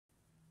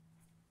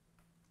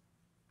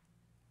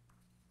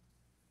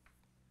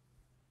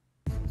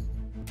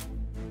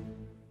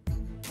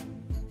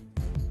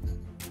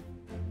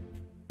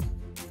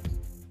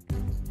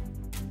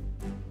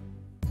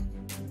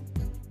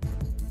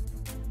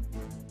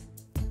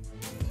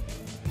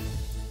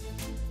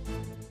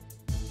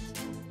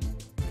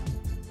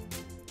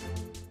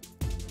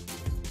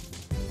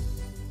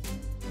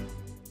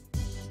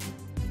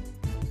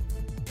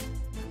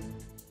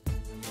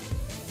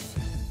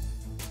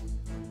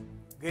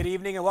Good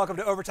evening and welcome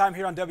to Overtime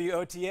here on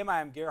WOTM.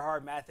 I am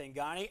Gerhard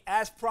Mathangani.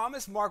 As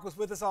promised, Mark was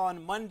with us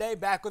on Monday,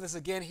 back with us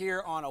again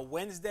here on a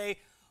Wednesday.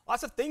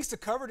 Lots of things to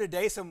cover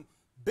today. Some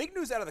big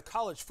news out of the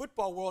college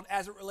football world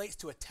as it relates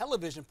to a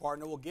television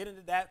partner. We'll get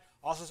into that.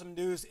 Also some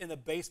news in the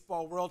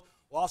baseball world.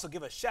 We'll also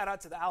give a shout out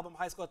to the Alabama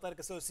High School Athletic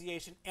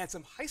Association and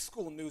some high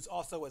school news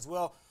also as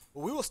well. But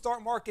we will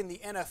start, Mark, in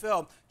the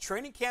NFL.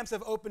 Training camps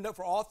have opened up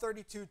for all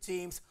 32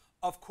 teams.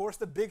 Of course,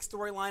 the big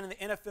storyline in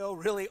the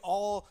NFL, really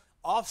all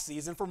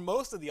offseason, for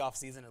most of the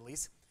offseason at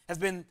least, has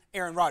been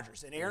Aaron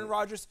Rodgers. And Aaron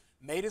Rodgers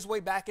made his way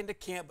back into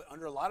camp, but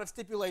under a lot of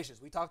stipulations.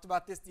 We talked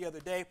about this the other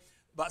day,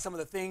 about some of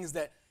the things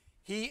that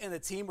he and the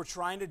team were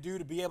trying to do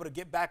to be able to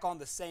get back on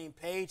the same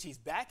page. He's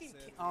back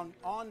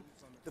on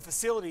the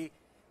facility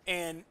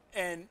and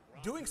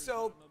doing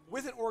so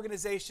with an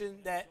organization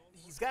that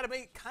he's got to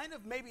make kind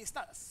of, maybe it's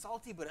not a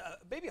salty, but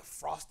maybe a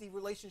frosty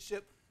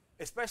relationship,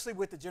 especially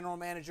with the general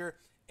manager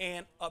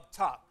and up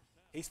top.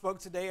 He spoke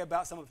today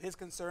about some of his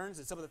concerns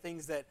and some of the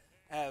things that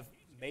have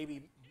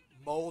maybe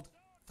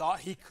thought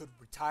he could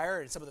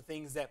retire, and some of the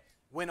things that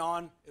went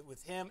on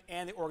with him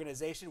and the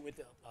organization,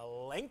 with a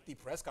lengthy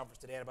press conference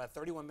today, about a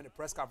 31-minute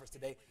press conference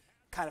today,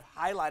 kind of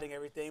highlighting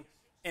everything.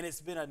 And it's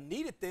been a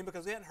needed thing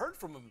because we hadn't heard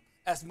from him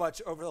as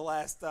much over the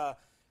last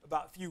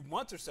about few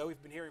months or so.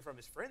 We've been hearing from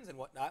his friends and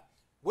whatnot.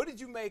 What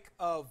did you make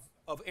of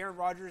Aaron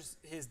Rodgers,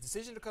 his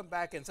decision to come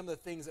back, and some of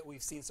the things that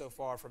we've seen so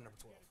far from number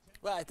 12?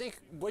 Well, I think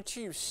what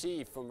you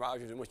see from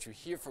Rodgers and what you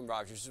hear from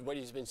Rodgers is what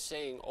he's been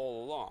saying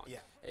all along,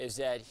 is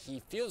that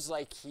he feels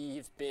like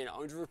he's been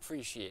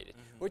underappreciated.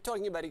 We're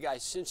talking about a guy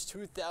since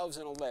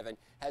 2011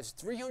 has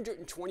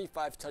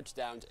 325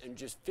 touchdowns and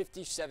just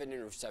 57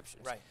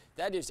 interceptions. Right.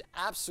 That is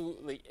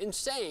absolutely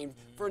insane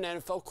for an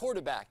NFL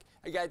quarterback,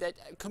 a guy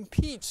that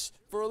competes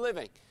for a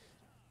living.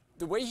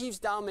 The way he's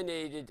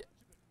dominated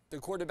the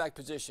quarterback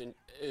position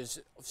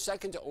is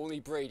second to only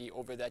Brady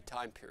over that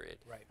time period.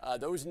 Right.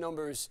 Those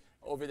numbers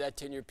over that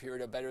tenure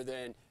period are better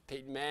than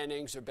Peyton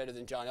Manning's, are better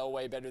than John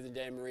Elway, better than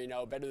Dan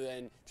Marino, better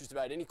than just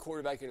about any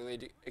quarterback in the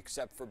league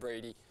except for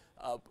Brady.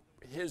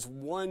 His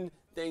one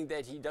thing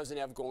that he doesn't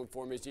have going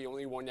for him is he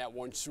only won that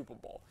one Super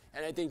Bowl.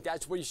 And I think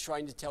that's what he's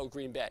trying to tell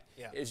Green Bay.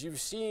 Is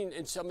you've seen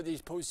in some of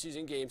these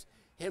postseason games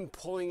him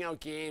pulling out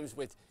games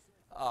with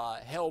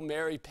Hail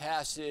Mary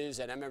passes,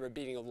 and I remember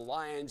beating the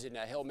Lions in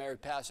a Hail Mary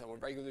pass on a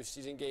regular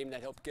season game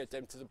that helped get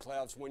them to the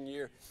playoffs one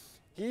year.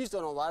 He's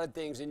done a lot of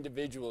things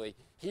individually.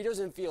 He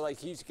doesn't feel like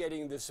he's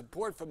getting the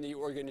support from the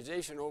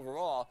organization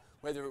overall,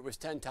 whether it was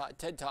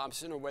Ted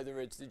Thompson or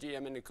whether it's the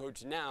GM and the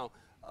coach now,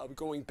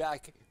 going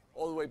back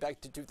all the way back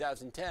to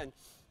 2010.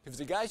 Because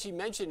the guys he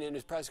mentioned in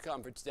his press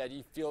conference that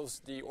he feels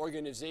the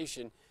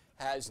organization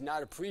has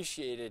not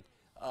appreciated,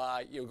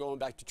 going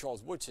back to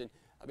Charles Woodson.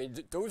 I mean,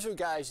 those are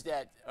guys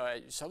that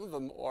some of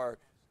them are.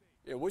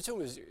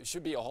 Woodson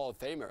should be a Hall of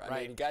Famer.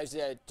 I mean, guys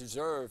that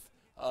deserve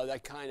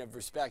that kind of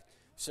respect.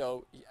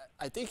 So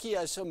I think he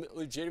has some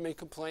legitimate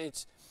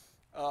complaints,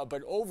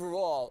 but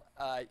overall,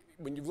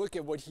 when you look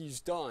at what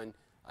he's done,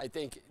 I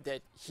think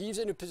that he's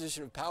in a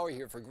position of power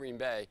here for Green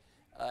Bay,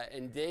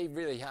 and they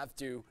really have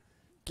to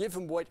give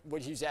him what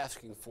he's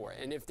asking for.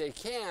 And if they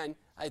can,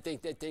 I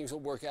think that things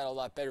will work out a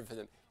lot better for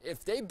them.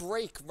 If they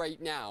break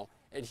right now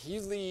and he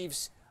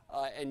leaves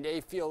and they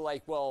feel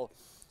like, well,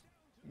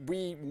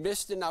 we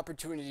missed an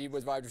opportunity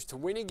with Rodgers to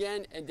win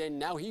again, and then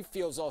now he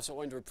feels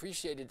also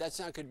underappreciated, that's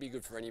not going to be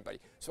good for anybody.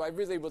 So I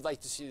really would like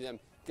to see them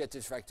get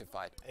this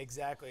rectified.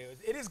 Exactly.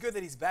 It is good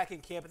that he's back in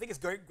camp. I think it's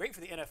great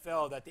for the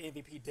NFL that the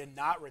MVP did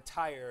not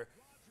retire.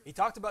 He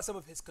talked about some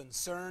of his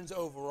concerns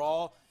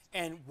overall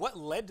and what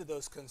led to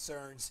those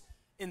concerns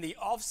in the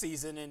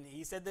offseason, and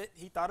he said that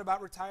he thought about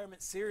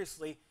retirement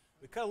seriously.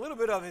 We cut a little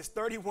bit of his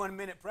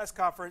 31-minute press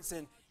conference,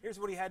 and here's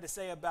what he had to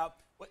say about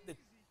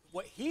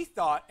what he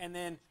thought and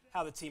then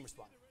how the team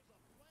responded.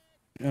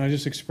 And I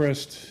just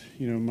expressed,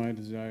 my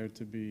desire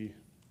to be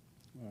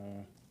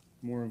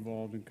more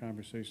involved in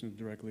conversations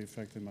that directly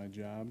affected my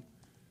job.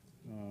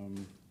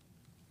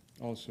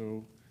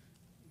 Also,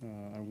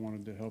 I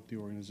wanted to help the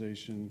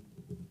organization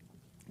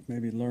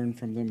maybe learn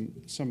from them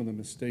some of the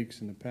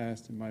mistakes in the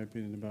past, in my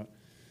opinion, about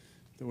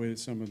the way that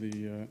some of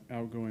the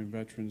outgoing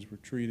veterans were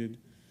treated,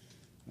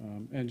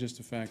 and just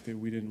the fact that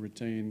we didn't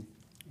retain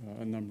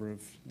a number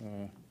of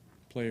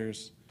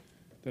players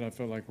that I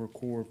felt like were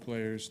core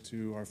players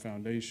to our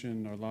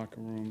foundation, our locker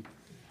room,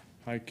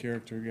 high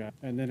character guys.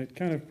 And then it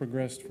kind of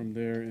progressed from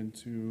there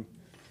into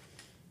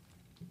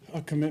a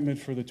commitment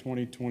for the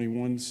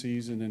 2021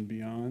 season and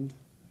beyond.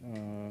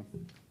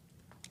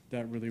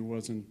 That really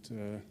wasn't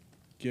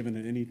given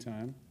at any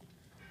time.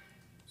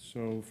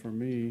 So for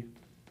me,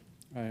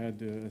 I had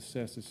to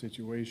assess the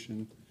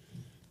situation,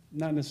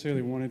 not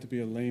necessarily wanting to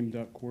be a lame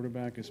duck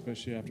quarterback,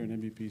 especially after an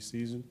MVP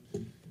season,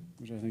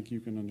 which I think you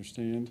can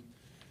understand.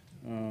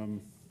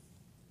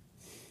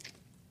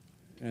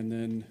 And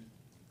then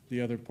the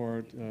other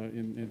part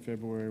in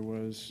February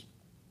was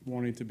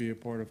wanting to be a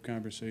part of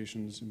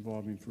conversations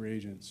involving free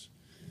agents,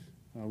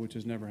 which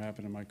has never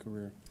happened in my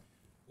career.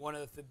 one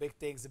of the big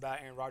things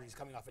about Aaron Rodgers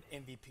coming off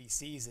an MVP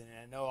season.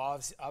 And I know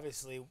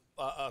obviously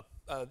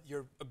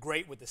you're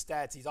great with the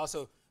stats. He's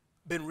also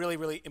been really,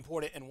 really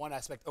important in one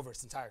aspect over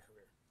his entire career.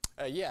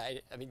 Yeah,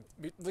 I mean,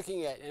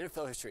 looking at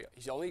NFL history,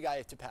 he's the only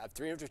guy to have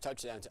 300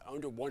 touchdowns and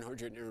under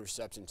 100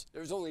 interceptions.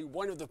 There's only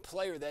one other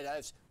player that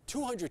has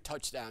 200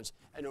 touchdowns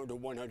and under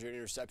 100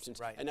 interceptions,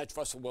 right, and that's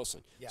Russell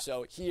Wilson. Yeah.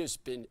 So he has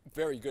been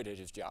very good at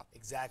his job.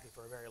 Exactly,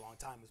 for a very long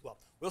time as well.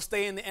 We'll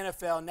stay in the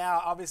NFL now.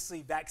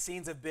 Obviously,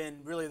 vaccines have been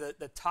really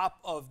the top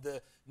of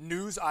the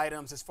news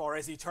items as far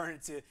as you turn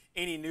it to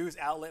any news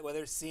outlet,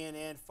 whether it's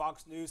CNN,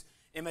 Fox News,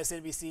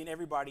 MSNBC, and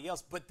everybody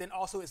else. But then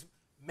also it's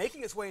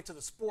making its way into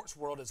the sports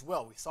world as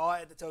well. We saw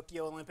it at the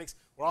Tokyo Olympics.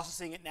 We're also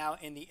seeing it now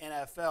in the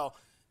NFL.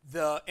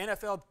 The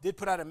NFL did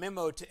put out a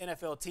memo to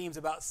NFL teams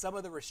about some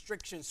of the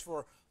restrictions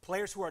for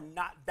players who are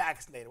not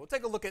vaccinated. We'll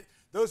take a look at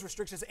those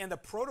restrictions and the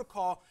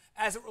protocol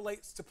as it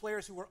relates to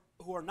players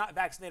who are not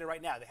vaccinated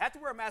right now. They have to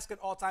wear a mask at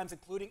all times,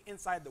 including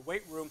inside the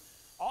weight room.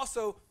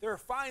 Also, there are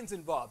fines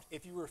involved.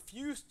 If you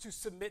refuse to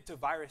submit to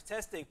virus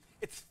testing,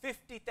 it's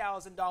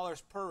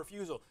 $50,000 per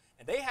refusal.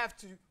 And they have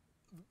to be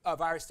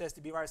virus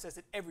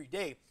tested every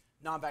day,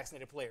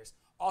 non-vaccinated players.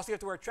 Also, you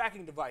have to wear a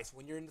tracking device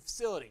when you're in the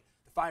facility.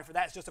 The fine for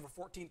that is just over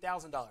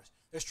 $14,000.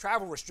 There's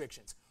travel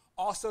restrictions.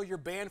 Also, you're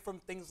banned from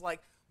things like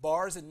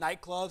bars and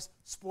nightclubs,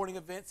 sporting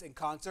events, and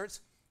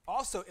concerts.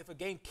 Also, if a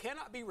game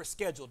cannot be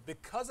rescheduled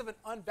because of an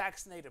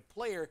unvaccinated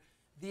player,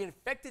 the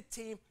infected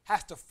team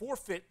has to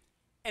forfeit,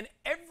 and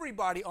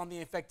everybody on the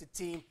infected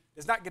team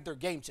does not get their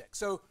game check.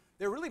 So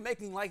they're really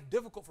making life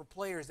difficult for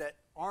players that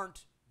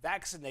aren't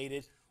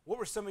vaccinated. What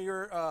were some of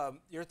your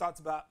thoughts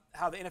about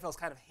how the NFL is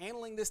kind of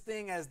handling this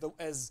thing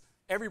as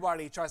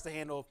everybody tries to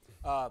handle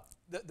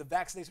the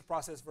vaccination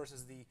process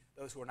versus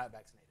those who are not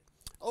vaccinated?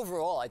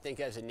 Overall, I think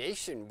as a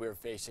nation, we're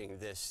facing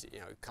this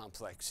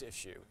complex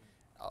issue.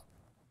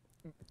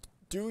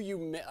 Do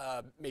you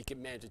make it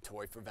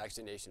mandatory for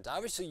vaccinations?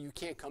 Obviously, you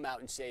can't come out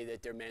and say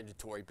that they're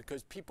mandatory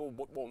because people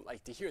won't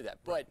like to hear that.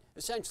 But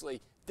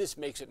essentially, this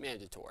makes it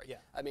mandatory. Yeah.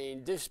 I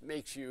mean, this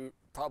makes you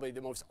probably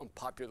the most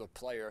unpopular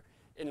player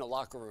in the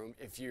locker room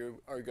if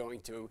you are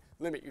going to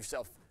limit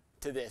yourself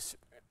to this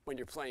when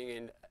you're playing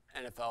in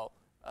NFL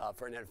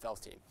for an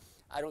NFL team.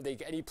 I don't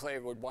think any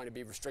player would want to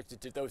be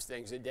restricted to those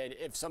things. And then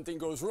if something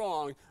goes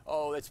wrong,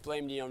 let's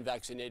blame the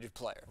unvaccinated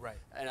player. Right.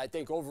 And I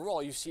think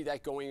overall you see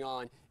that going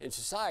on in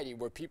society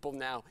where people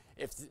now,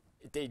 if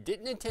they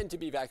didn't intend to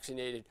be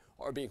vaccinated,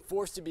 are being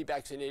forced to be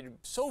vaccinated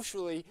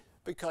socially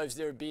because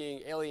they're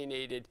being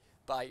alienated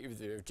by either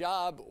their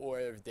job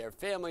or their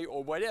family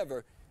or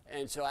whatever.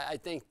 And so I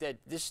think that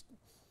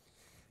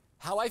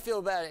how I feel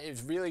about it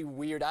is really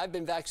weird. I've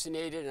been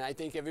vaccinated, and I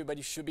think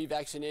everybody should be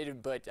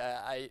vaccinated, but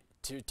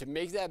to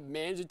make that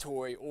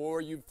mandatory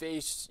or you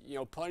face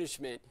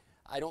punishment,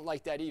 I don't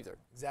like that either.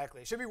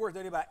 Exactly. It should be worth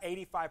noting about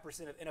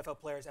 85% of NFL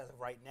players as of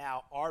right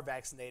now are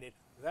vaccinated.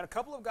 We've had a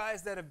couple of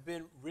guys that have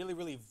been really,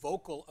 really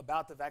vocal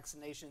about the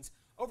vaccinations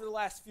over the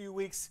last few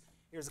weeks.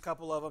 Here's a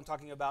couple of them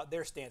talking about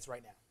their stance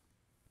right now.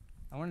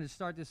 I wanted to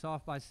start this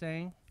off by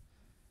saying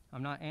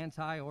I'm not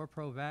anti or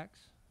pro-vax.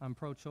 I'm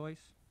pro-choice.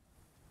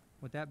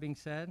 With that being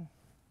said,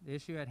 the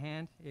issue at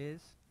hand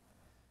is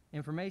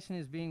information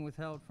is being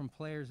withheld from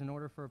players in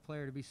order for a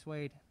player to be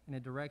swayed in a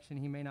direction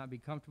he may not be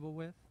comfortable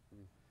with.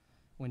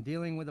 When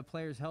dealing with a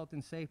player's health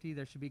and safety,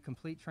 there should be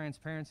complete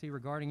transparency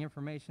regarding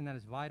information that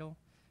is vital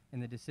in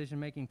the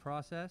decision-making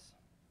process.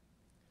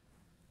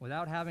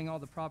 Without having all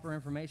the proper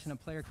information, a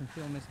player can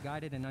feel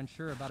misguided and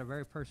unsure about a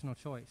very personal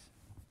choice.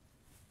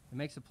 It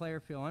makes a player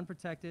feel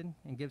unprotected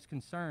and gives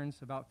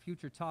concerns about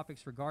future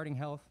topics regarding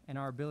health and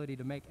our ability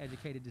to make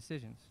educated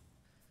decisions.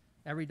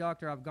 Every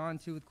doctor I've gone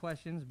to with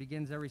questions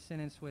begins every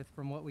sentence with,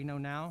 "from what we know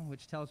now,"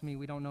 which tells me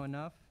we don't know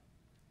enough.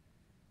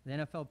 The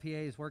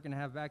NFLPA is working to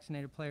have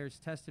vaccinated players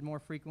tested more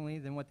frequently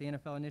than what the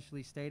NFL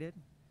initially stated.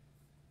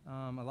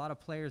 A lot of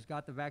players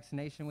got the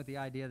vaccination with the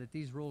idea that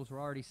these rules were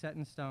already set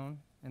in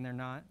stone, and they're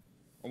not.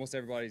 Almost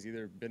everybody's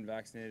either been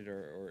vaccinated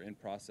or in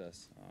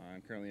process.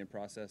 I'm currently in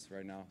process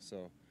right now,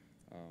 so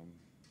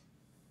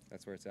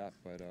that's where it's at.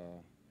 But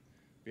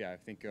yeah, I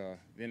think the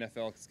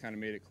NFL has kind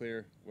of made it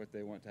clear what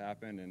they want to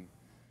happen, and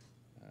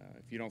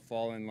if you don't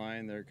fall in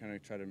line, they're kind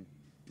of try to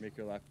make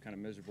your life kind of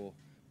miserable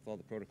with all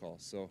the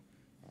protocols. So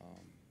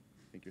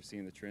I think you're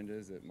seeing the trend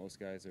is that most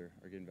guys are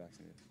getting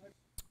vaccinated.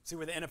 See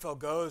where the NFL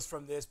goes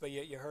from this, but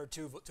you heard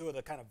two of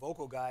the kind of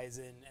vocal guys,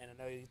 and I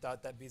know you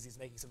thought that Beasley's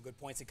making some good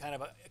points and kind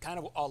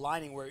of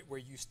aligning where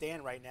you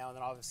stand right now, and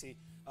then obviously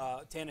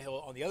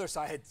Tannehill on the other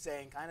side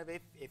saying kind of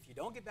if you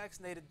don't get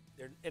vaccinated,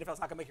 the NFL's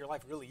not going to make your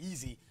life really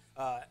easy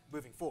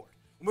moving forward.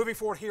 Moving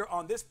forward here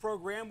on this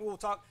program, we will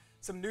talk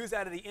some news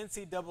out of the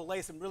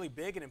NCAA, some really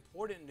big and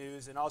important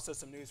news, and also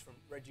some news from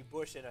Reggie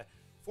Bush and a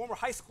former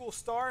high school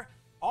star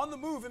on the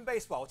move in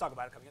baseball. We'll talk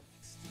about it coming up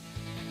next.